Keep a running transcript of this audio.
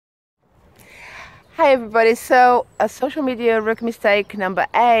Hi everybody. So a social media rookie mistake number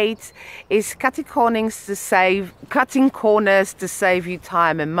 8 is cutting corners to save you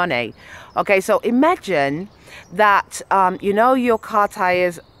time and money. Okay, so imagine that your car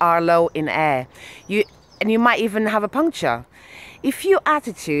tires are low in air. You might even have a puncture. If your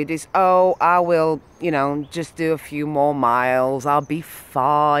attitude is, oh, I will, just do a few more miles, I'll be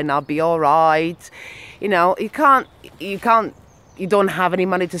fine, I'll be all right. You don't have any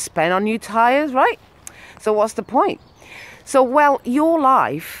money to spend on new tires, right? So what's the point? So, well, your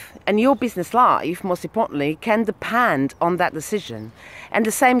life and your business life, most importantly, can depend on that decision. And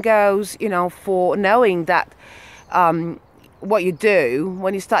the same goes, for knowing that what you do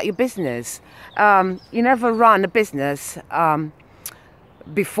when you start your business. You never run a business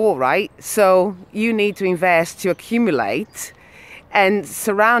before, right? So you need to invest to accumulate and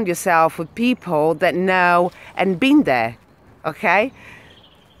surround yourself with people that know and been there. Okay,